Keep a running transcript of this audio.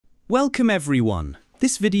Welcome everyone!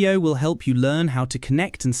 This video will help you learn how to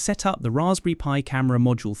connect and set up the Raspberry Pi Camera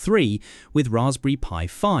Module 3 with Raspberry Pi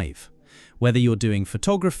 5. Whether you're doing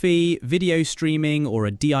photography, video streaming, or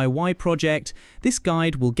a DIY project, this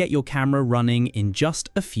guide will get your camera running in just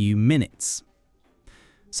a few minutes.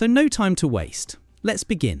 So no time to waste. Let's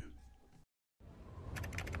begin.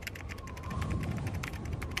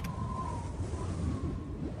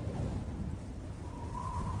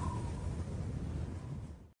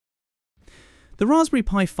 The Raspberry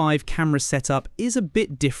Pi 5 camera setup is a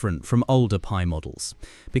bit different from older Pi models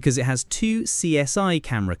because it has two CSI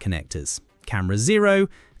camera connectors, Camera 0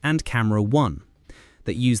 and Camera 1,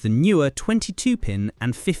 that use the newer 22-pin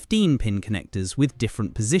and 15-pin connectors with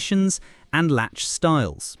different positions and latch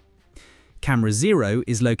styles. Camera 0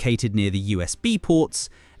 is located near the USB ports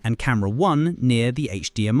and Camera 1 near the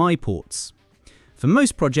HDMI ports. For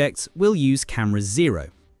most projects, we'll use Camera 0.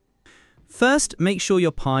 First, make sure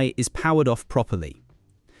your Pi is powered off properly.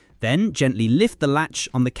 Then, gently lift the latch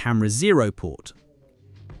on the Camera 0 port.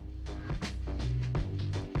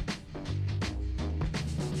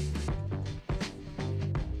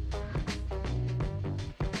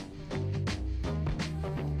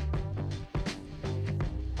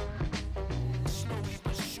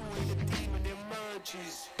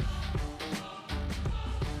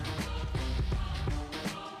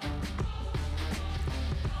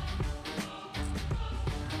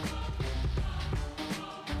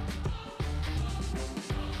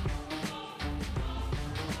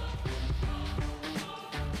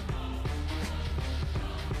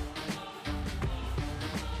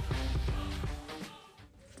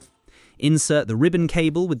 Insert the ribbon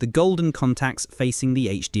cable with the golden contacts facing the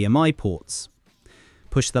HDMI ports.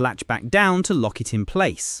 Push the latch back down to lock it in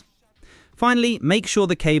place. Finally, make sure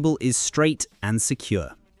the cable is straight and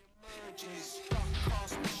secure.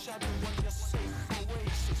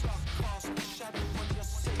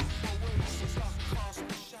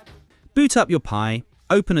 Boot up your Pi,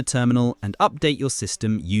 open a terminal, and update your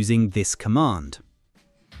system using this command.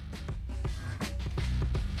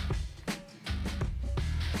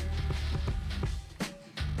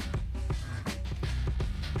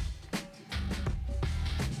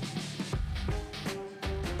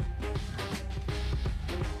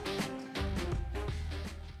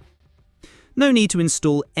 No need to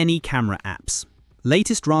install any camera apps.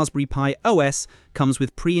 Latest Raspberry Pi OS comes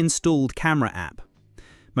with pre-installed camera app.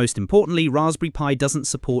 Most importantly, Raspberry Pi doesn't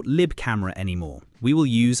support LibCamera anymore. We will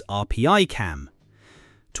use rpicam.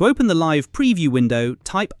 To open the live preview window,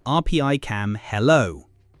 type rpicam-hello.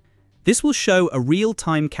 This will show a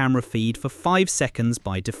real-time camera feed for 5 seconds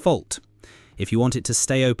by default. If you want it to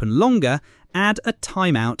stay open longer, add a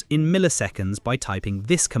timeout in milliseconds by typing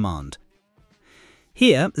this command.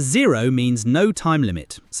 Here, 0 means no time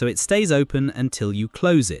limit, so it stays open until you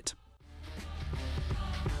close it.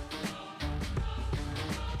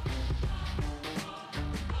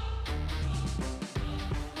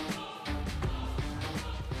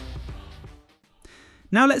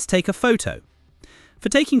 Now let's take a photo. For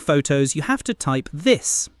taking photos, you have to type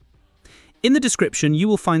this. In the description, you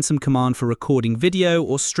will find some command for recording video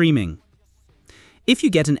or streaming. If you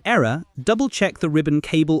get an error, double-check the ribbon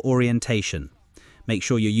cable orientation. Make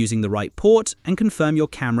sure you're using the right port and confirm your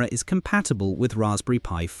camera is compatible with Raspberry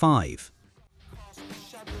Pi 5.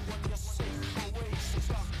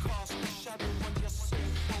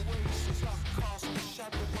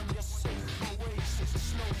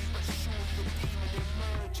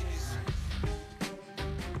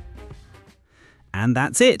 And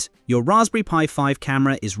that's it! Your Raspberry Pi 5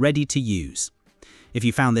 camera is ready to use. If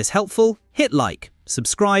you found this helpful, hit like,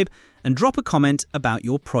 subscribe, and drop a comment about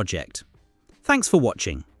your project. Thanks for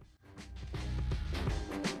watching.